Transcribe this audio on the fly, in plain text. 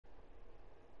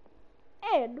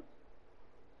And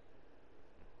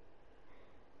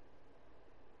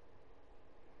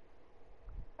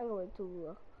I'm going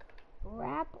to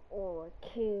rap or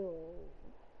kill.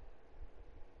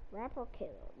 Rap or kill?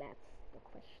 That's the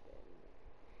question.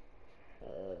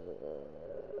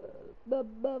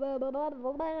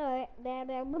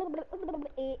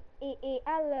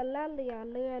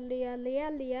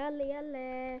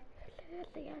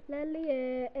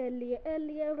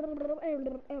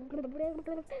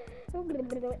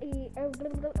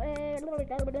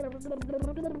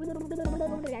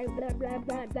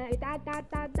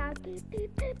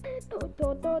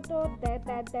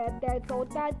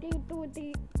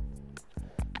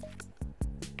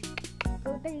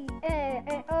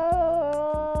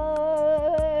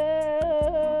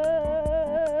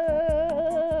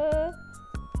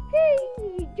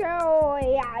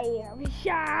 Joy, I am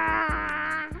shy.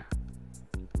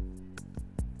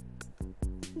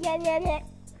 Yeah.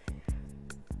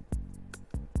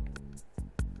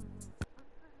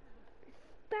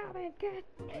 Stop it, cat.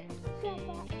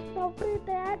 Don't put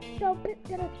that. Don't put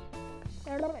that.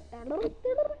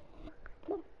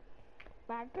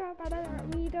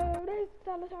 We don't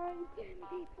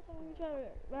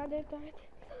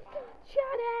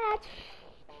shut it.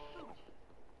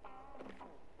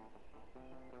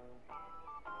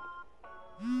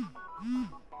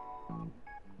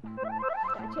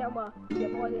 That's my boy.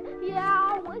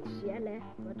 Yeah, what's yellow?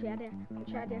 What's yellow?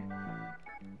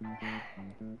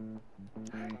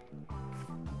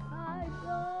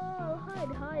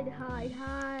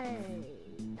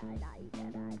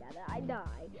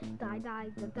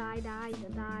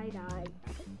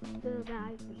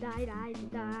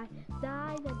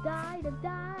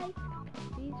 Die.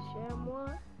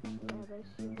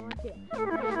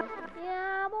 Dis-moi,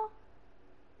 yeah, bon.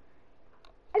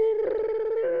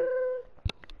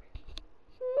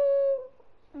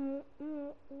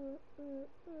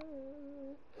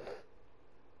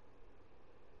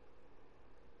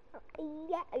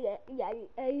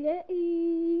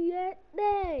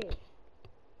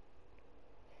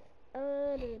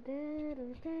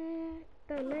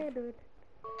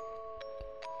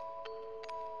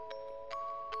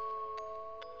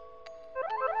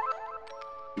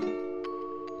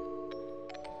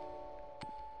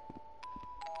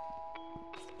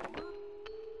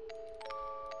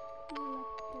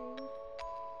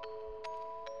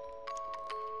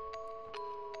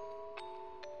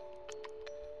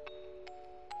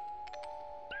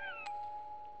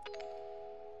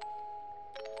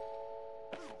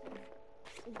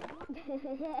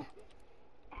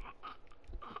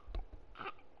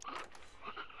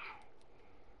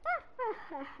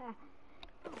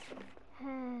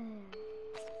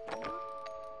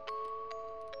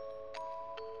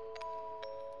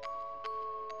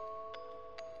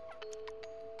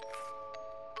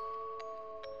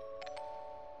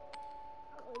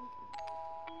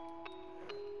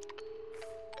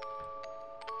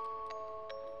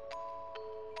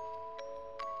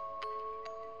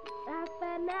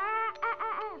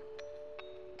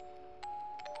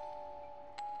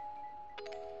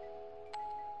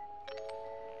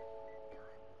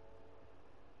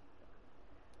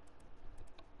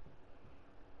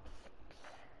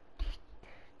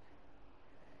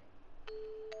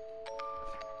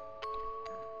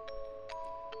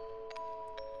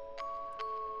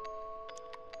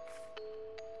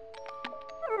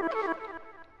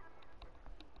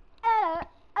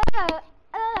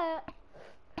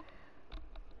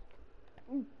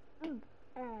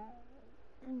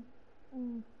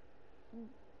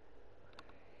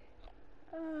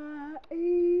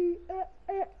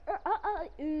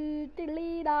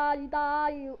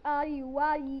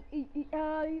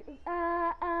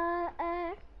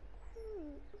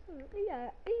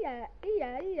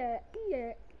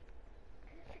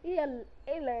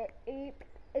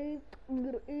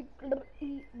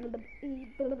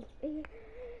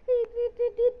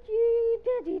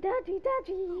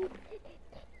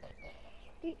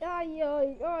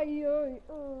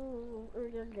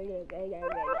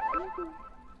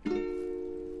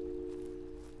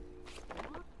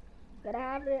 Gotta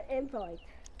have the invite.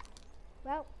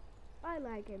 Well, I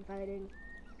like inviting.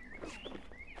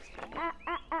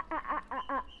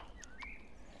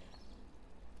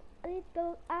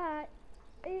 Little I,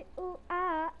 little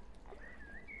I.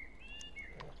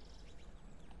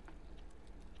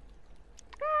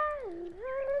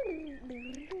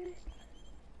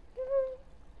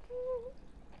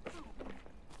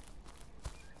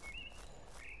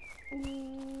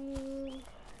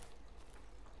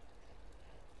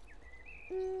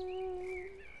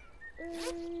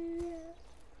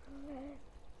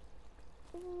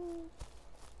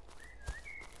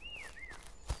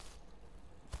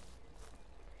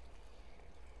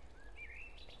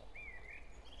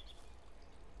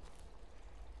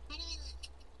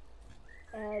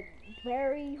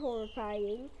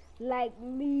 horrifying like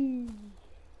me.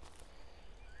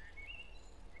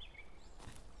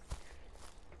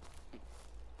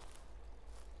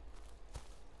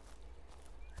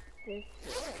 This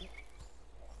one.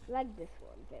 Like this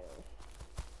one better.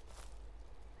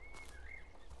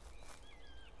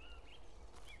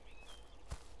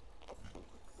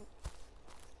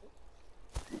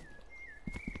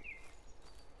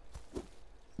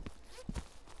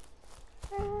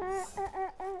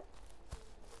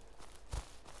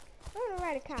 I'm gonna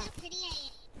ride a car.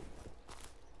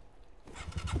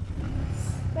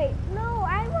 Wait, no,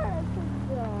 I want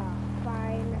to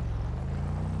fine.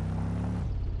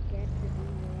 Get to do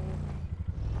it.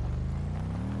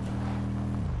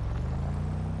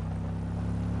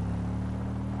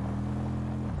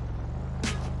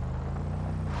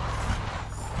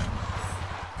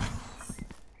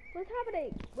 What's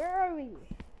happening? Where are we?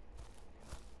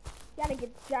 Gotta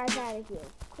drive out of here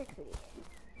quickly.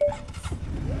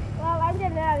 Well, I'm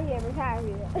getting out of here. We're tired of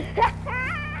you.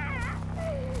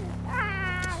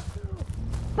 Ah!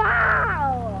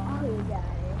 Bow! Oh, you got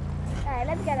it. Alright,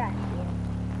 let's get out of here.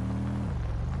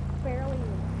 Barely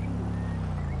even see.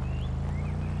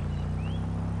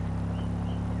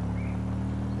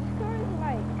 This car is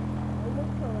like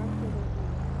almost corrupted.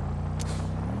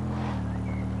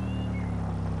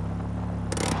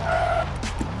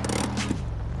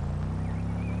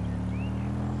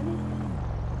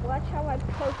 Watch how I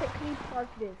perfectly park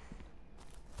this.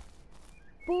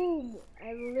 Boom!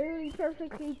 I literally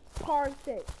perfectly parked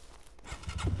it.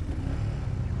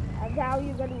 That's how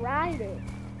you're gonna ride it.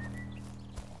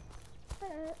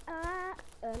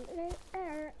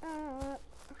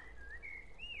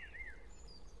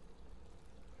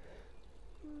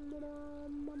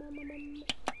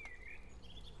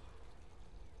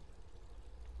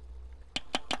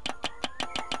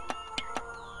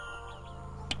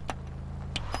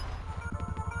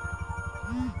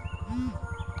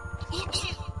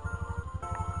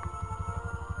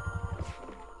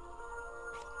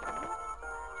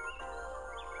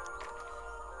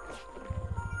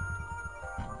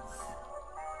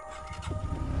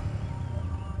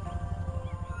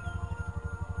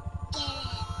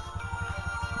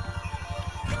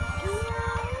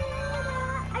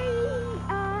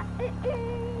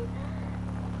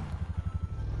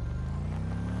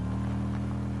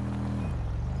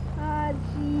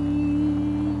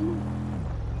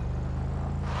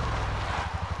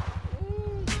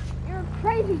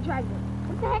 Crazy driver.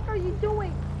 What the heck are you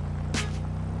doing?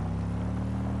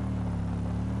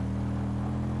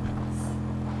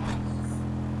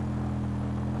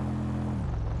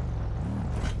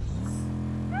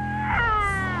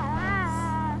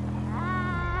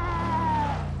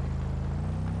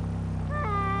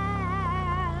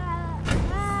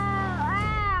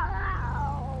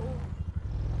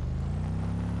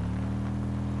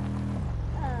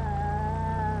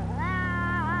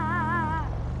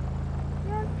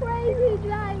 Crazy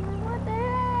driver, what the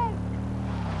heck?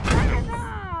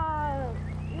 Ah,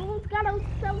 you almost got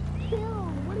yourself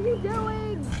killed. What are you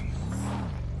doing?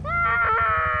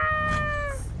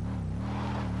 Ah!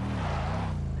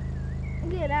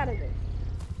 Get out of this.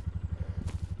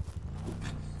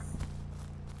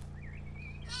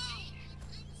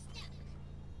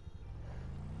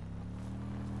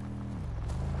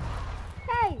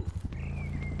 Hey!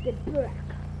 Get back.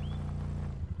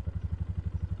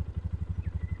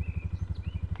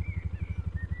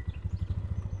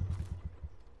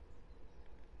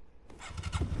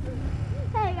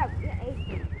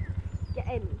 Get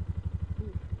in.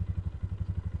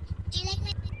 Do you like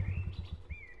my...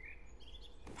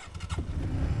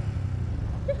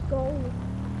 Just go.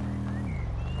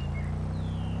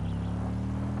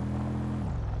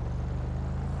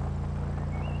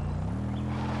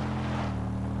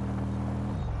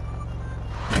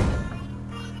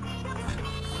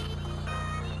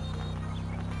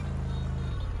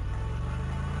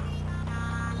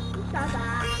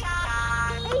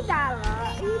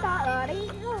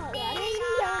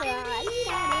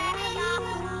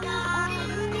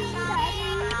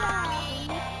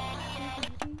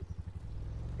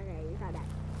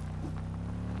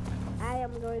 I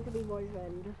am going to be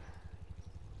boyfriend.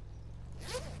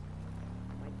 Oh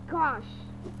my gosh.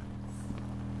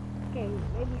 Okay,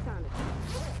 maybe Sonic.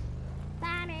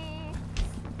 Sonic!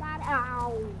 Sonic!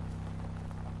 Ow!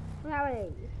 What's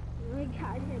happening? Oh my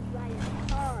god, hit by a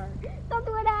car. Don't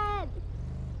do that!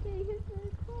 Okay, hit my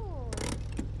car.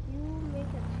 You make a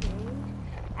change.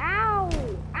 Ow!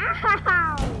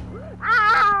 Ow!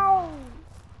 Ow!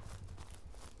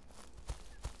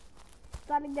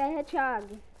 Sonic the Hedgehog.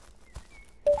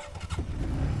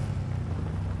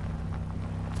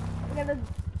 I'm gonna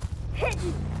hit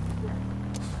you.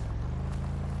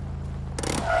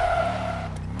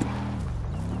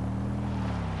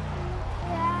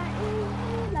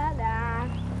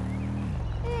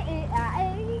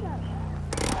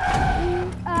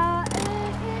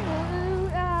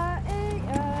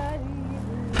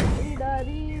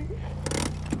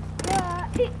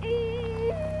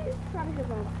 Probably a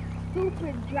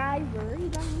stupid driver. He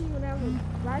doesn't even have a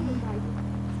driver's license.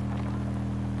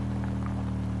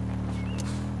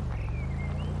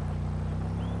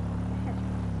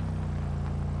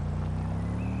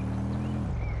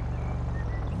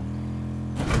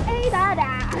 Hey, da-da!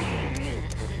 I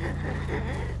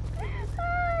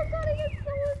thought he was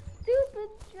so stupid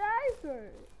driver.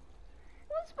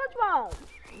 What's SpongeBob?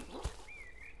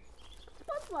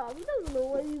 SpongeBob, he doesn't know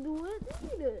what he's doing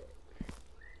either.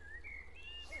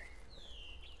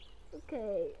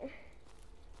 Okay.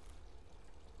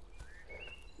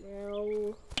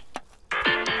 No.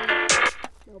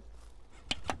 Nope.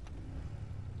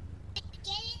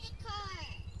 Get in the car.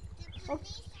 The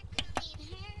police are coming.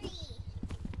 Hurry.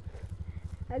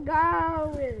 I'm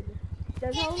going. Just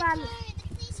Get in hold the on. car. The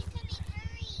police are coming.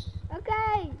 Hurry.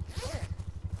 Okay.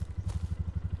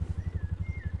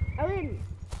 I'm in.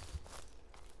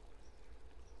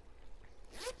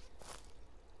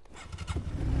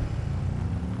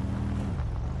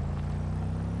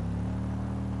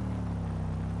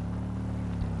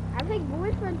 I think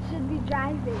boyfriend should be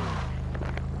driving.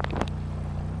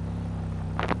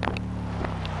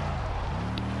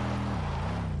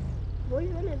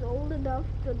 Boyfriend is old enough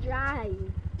to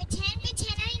drive. Pretend we're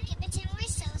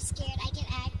so scared.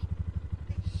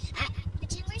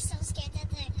 Pretend we're so scared that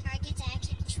the car gets out of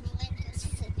control and goes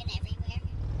flipping everywhere.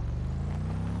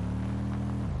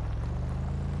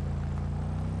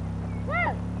 Whoa!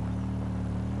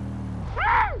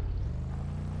 Ah!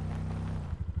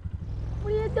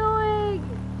 What are you doing?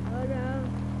 Oh no.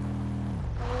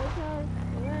 Oh, okay.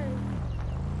 Away.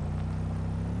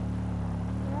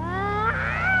 Ah!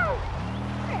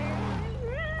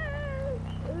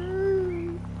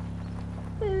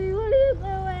 Baby, what are you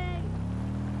doing?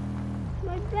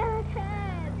 My back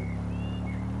head.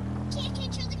 Can't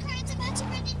control the car. It's about to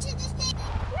run into this thing.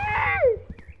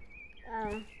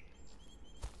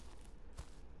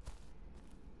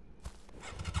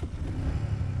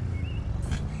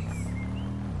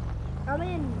 I'm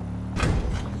in.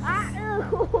 Ew.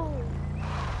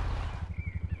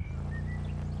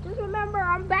 Just remember,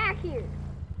 I'm back here.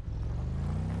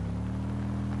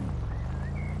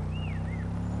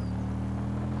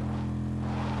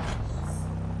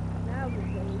 That was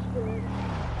really good.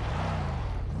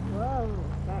 Whoa,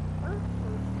 that was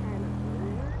kind of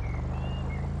weird.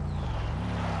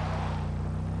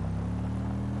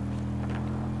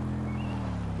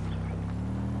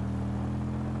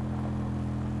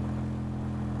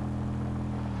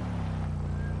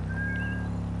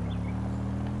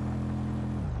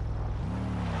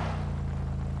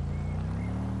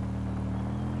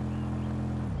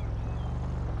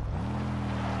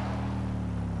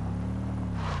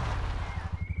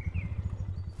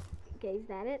 Okay, is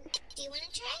that it? Do you want to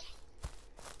try?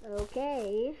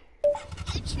 Okay.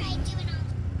 You try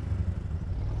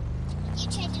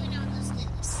doing all those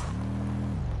loops.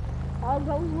 All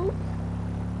those loops?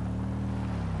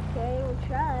 Okay, we'll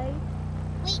try.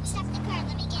 Wait, stop the car.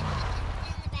 Let me get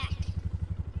in the back.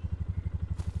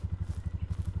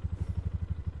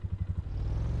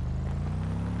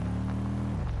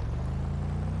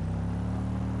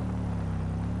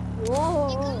 Whoa.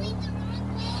 You're going the wrong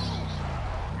way.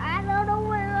 I don't know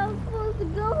where I'm supposed to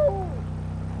go.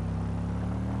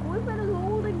 Boyfriend is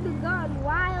holding the gun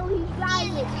while he's Get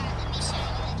in the driving. car. Let me show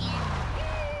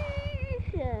you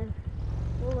again.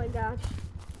 Oh my gosh.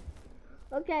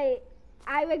 Okay,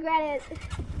 I regret it.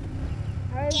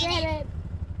 I regret it.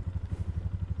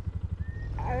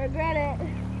 I regret it.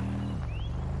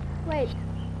 Wait,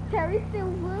 Terry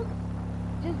Silver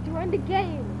just joined the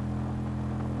game.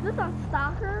 Is this a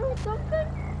stalker or something?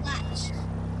 Watch.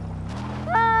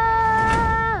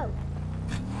 Oh!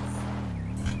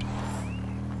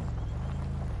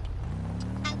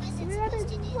 I wasn't supposed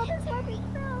to do What that. is happening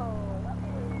now?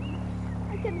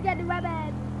 I couldn't get the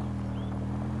rabbit.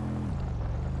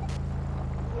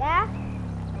 Yeah?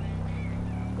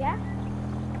 Yeah?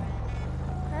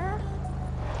 Huh?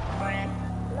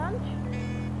 Lunch?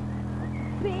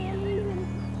 Barely even.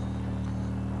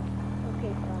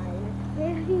 Okay, fine.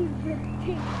 Barely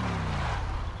even.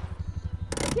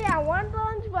 Okay, I want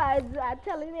lunch, but I'm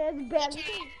telling you it's barely.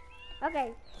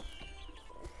 Okay.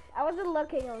 I wasn't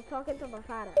looking, I was talking to my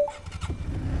father.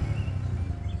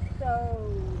 So,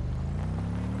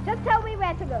 just tell me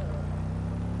where to go.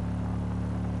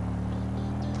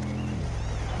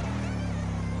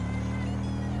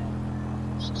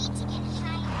 need to get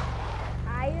higher.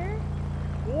 Higher?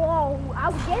 Whoa,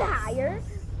 I'll get higher.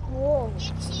 Whoa. You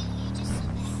too, you're just so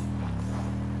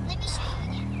bad. Let me show you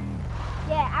again.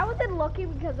 Yeah, I wasn't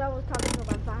looking because I was talking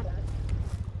to my father.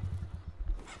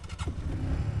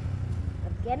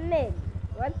 I'm getting in.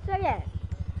 Once again.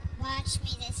 Watch me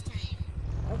this time.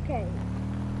 Okay.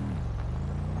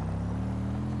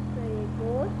 So you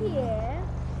go here.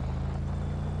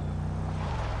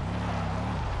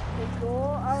 You go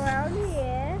around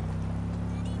here.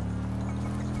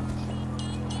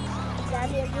 Then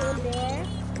you go there.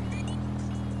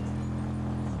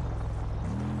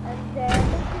 And then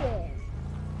here.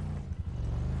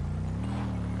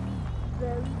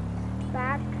 Then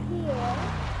back here.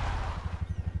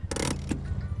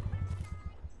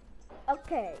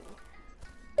 Okay.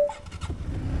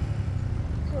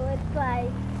 So it's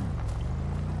like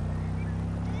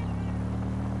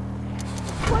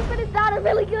Corbin is not a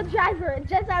really good driver,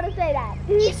 just how to say that.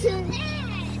 You're so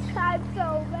bad. I'm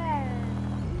so bad.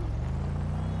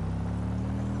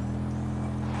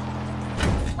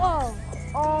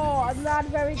 Oh, I'm not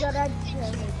very good at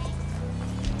driving.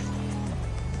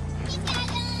 You got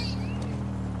it.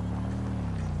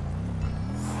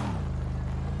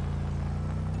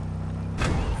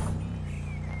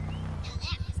 Now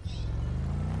that was good.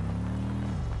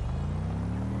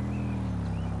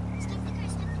 Stop the car,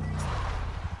 stop the car,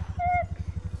 stop.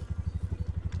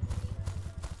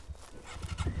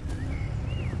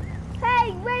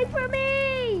 Hey, wait for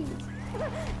me!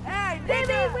 Hey,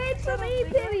 Baby, nigga! wait for Shut up, me,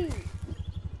 nigga. baby!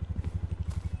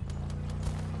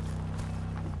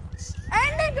 Hey,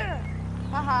 nigga!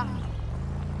 Haha.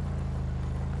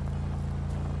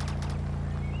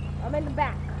 I'm in the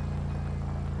back.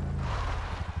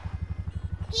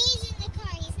 He's in the car,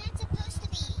 he's not supposed to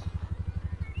be.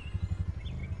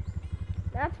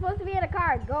 Not supposed to be in a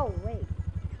car. Go away.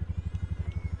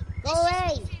 Go Let's just away.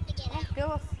 wait for him to get out.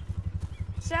 Go.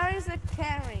 Sherry's a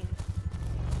carrying.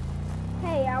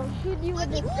 Hey, I'll shoot you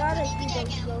with this gun if you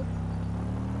don't go.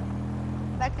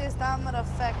 Like this dominant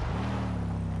effect.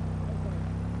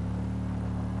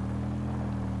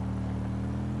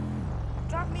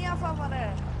 Drop me off over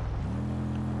there.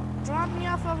 Drop me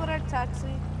off over there,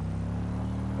 taxi.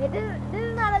 This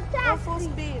is not a Go full taxi.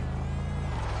 speed.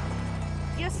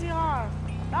 Yes, you are.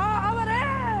 No, over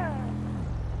there.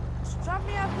 Just drop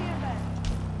me up here, man.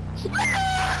 Get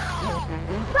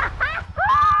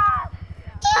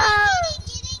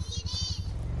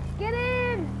Get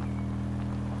in!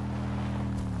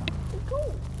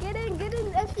 Cool. Get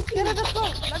in, execute. Get in the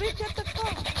phone. Let me get the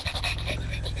phone.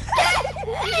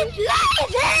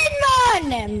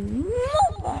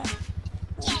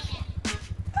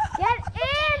 Get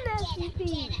in, SCP.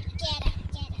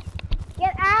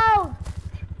 Get out.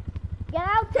 Get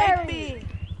out, Terry. Baby.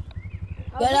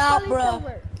 Get out, bro.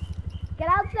 Get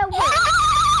out, Silver.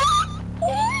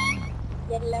 Hey,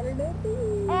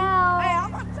 Ow.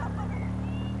 I'm on top of it.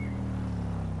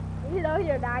 You know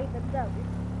you're not even dumb.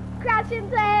 Crash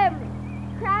into him.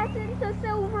 Crash into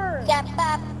Silver.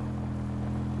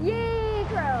 Yee,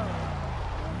 Crow.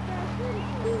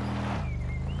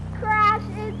 Crash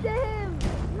into him.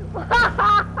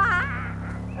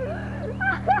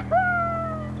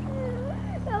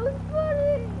 That was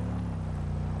funny.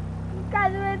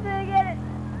 Guys, we're gonna get it.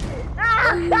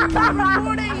 I'm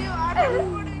recording you. I'm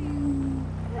recording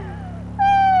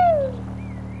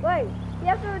you. Wait, you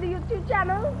have to go to the YouTube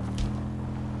channel?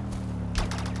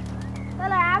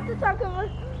 Well, I have to talk about.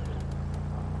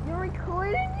 You're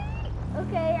recording me?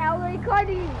 Okay, I'll record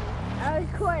you. I'll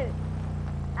record.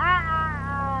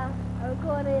 I'm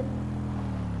recording.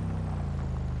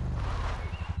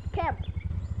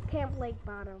 Camp Lake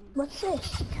Bottom. What's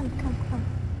this? Come.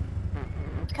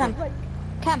 Camp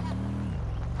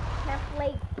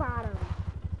Lake Bottom.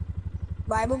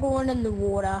 Why we're going in the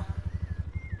water?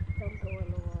 Don't go in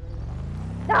the water.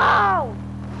 No!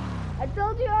 I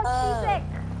told you I'm seasick.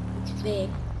 It's big.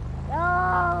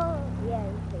 Oh, yeah,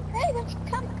 it's big. Hey, let's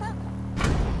come.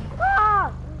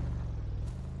 Ah!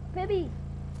 Pibby!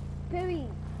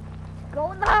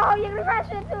 Go! No, you're gonna crash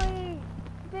into me!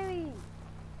 Pibby!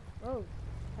 Oh,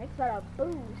 thanks for a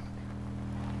boost.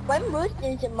 When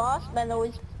roasting some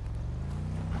marshmallows.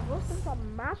 Roasting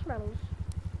some marshmallows.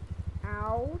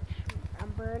 Ouch! I'm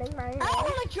burning my I hand.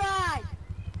 wanna try.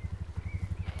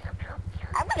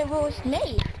 I'm gonna roast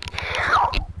me.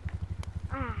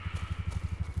 Ah!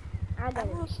 I got I'm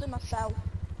it. roasting myself.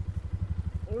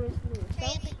 It was me.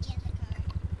 Hurry up and get in the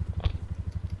car.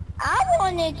 I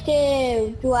wanted to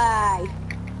drive.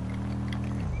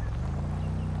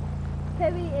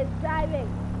 Pibby is driving.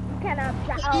 You cannot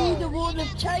drive. This is the wall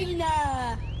of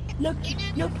China. Look,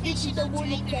 this is the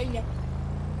wall of China.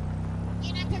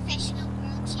 You're not professional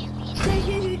world champion. Says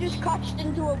you who just crashed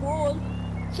into a wall.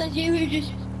 Says you who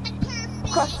just On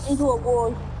purpose. crashed into a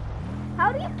wall.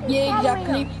 How do you keep Yeah, following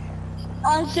exactly. us?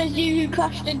 And says you who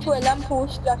crashed into a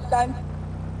lamppost last time.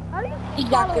 How do you keep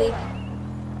Exactly. following us?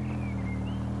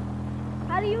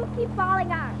 How do you keep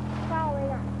following us?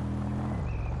 Following us.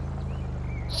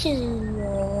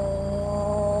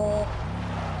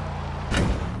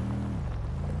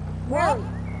 What?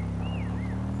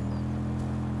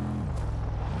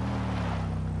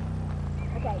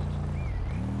 Okay.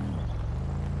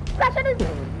 Pressure is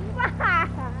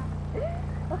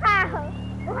wow.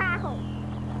 Wow.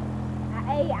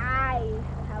 AI.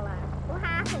 Hello.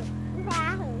 Wow.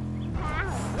 Wow.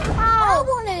 I Wow.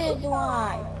 wanted to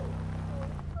drive.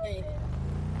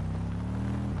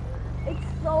 It's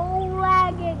so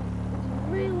lagging. It's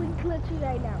really glitchy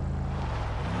right now.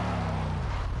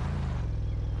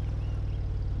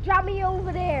 Drop me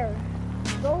over there.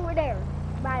 Go over there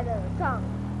by the tongue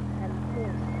and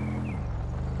woo.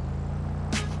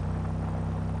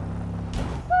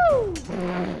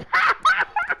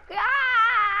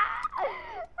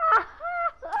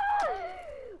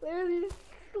 Literally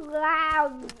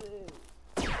slammed.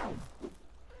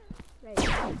 Right.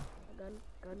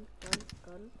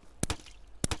 Gun.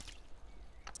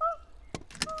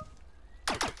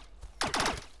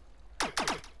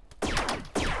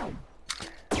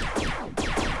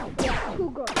 Yeah, 2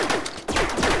 guns.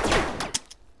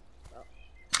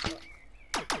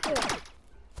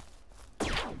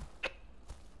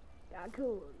 Yeah, 2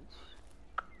 guns.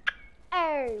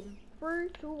 Aim. 3,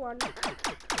 2, 1.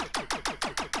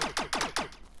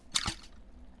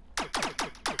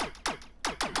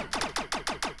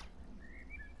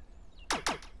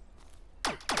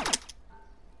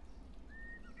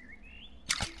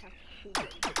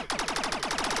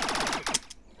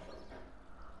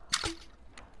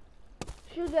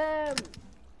 Shoot them!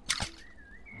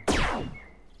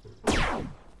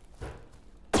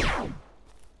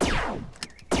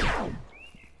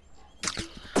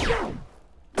 Shoot!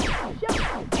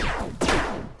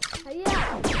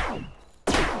 Yeah!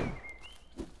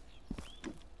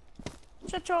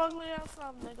 Shut your ugly ass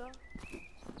up, nigga.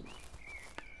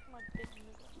 My big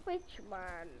nigga. Which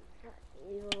one?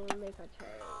 You make a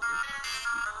change.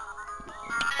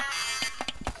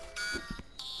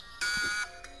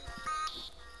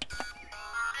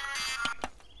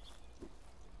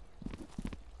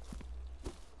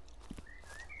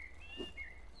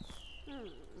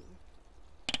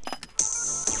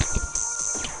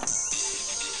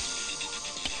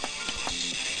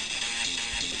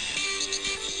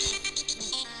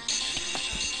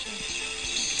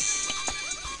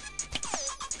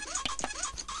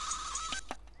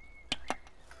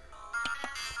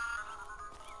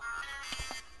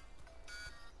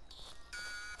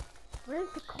 Where's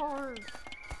the car?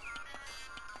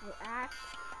 I asked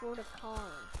for the car.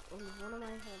 What am I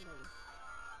holding?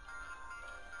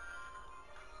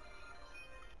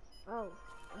 Oh,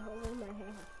 I'm holding my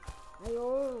hand.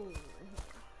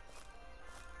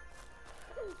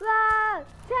 Ah!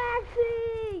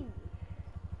 Taxi!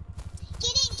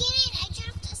 Get in.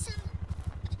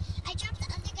 I dropped the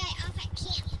other guy off at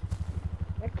camp.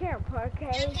 I can't park, I'm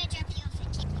okay? gonna drop you off at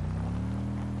camp.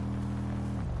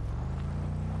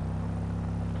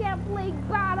 Can't play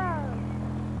bottom!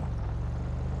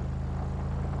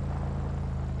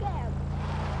 Can't.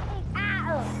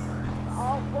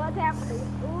 Oh, what's happening?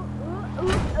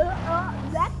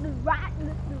 That's the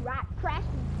right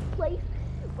crashing place.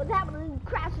 What's happening?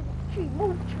 Crashing tree,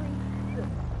 move tree.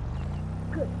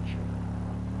 Good tree.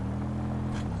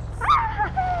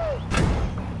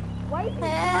 Wait,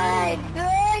 Hey,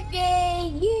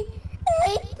 Bergie!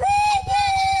 Hey,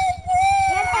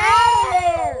 get out of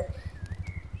there!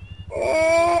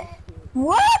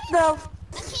 What the f-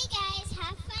 Okay, guys,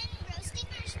 have fun roasting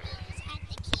marshmallows at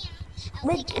the camp. I'll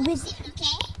Wait, pick you up wait. soon,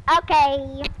 okay?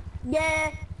 Okay.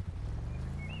 Yeah.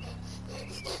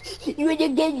 You wanna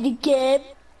get the camp?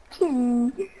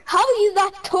 How are you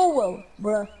that tall,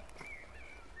 bruh?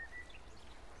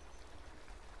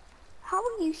 How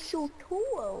are you so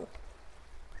tall?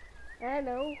 I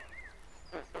know.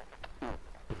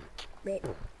 Wait.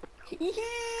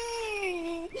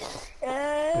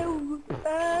 Oh,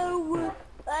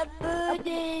 I'm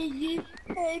burning.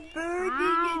 I'm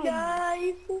burning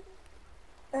alive.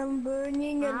 I'm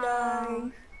burning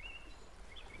alive.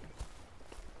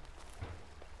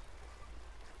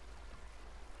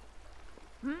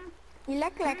 You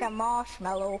look like a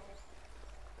marshmallow.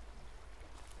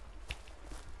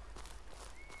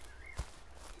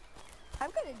 I'm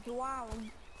gonna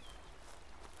drown.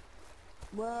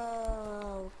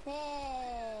 Whoa,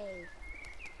 hey.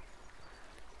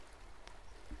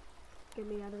 Get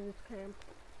me out of this camp.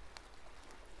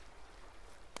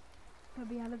 Get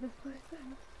me out of this place.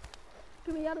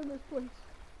 Get me out of this place.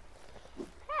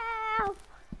 Help!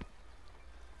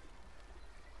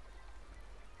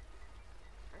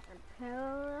 I can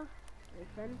tell my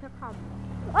friend to come.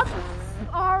 Oh!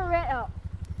 Alright. Oh.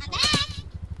 I'm back.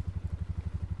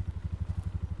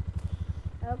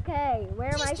 Okay, where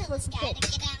am I Just tell this supposed to guy sit? to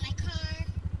get out of my car.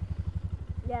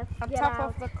 Yes, On get top out.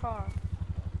 of the car.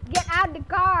 Get out the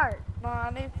car! No,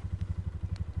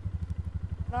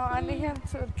 I need him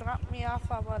to drop me off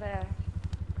over there.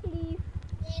 Please.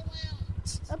 They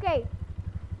won't. Okay.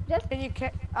 Just Can you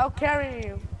I'll carry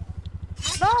you.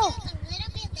 I'll No! do it a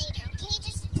little bit later, okay?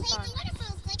 Just play Fine. the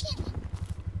waterfalls like him.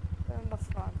 In the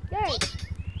front. yay.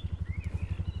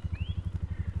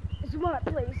 Smart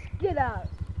place. Get out,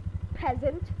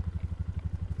 peasant.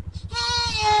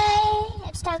 Hey!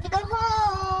 It's time to go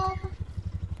home.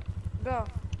 Go.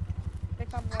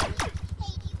 Think I'm ready. Hey, do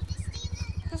you want to stay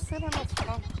there? Just sit in the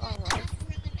front. Alright.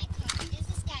 Room in my car. There's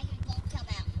this guy who won't come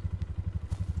out.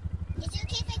 Is it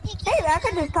okay if I pick you Hey, up? I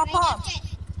can just pop Right up. after-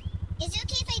 Is it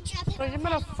okay if I drop him So you're off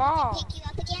gonna at home fall. and pick you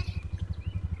up again?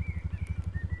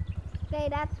 Okay,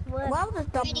 that's what. Well,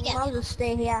 I'll just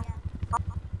stay here.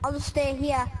 I'll just stay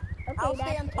here. Okay, I'll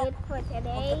stay on that's top it for of the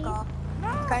today. car. No,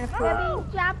 Kind of no. We're cool.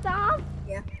 being dropped off.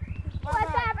 Yeah. What's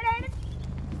happening?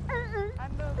 I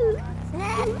know that.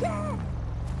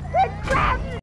 Good crap!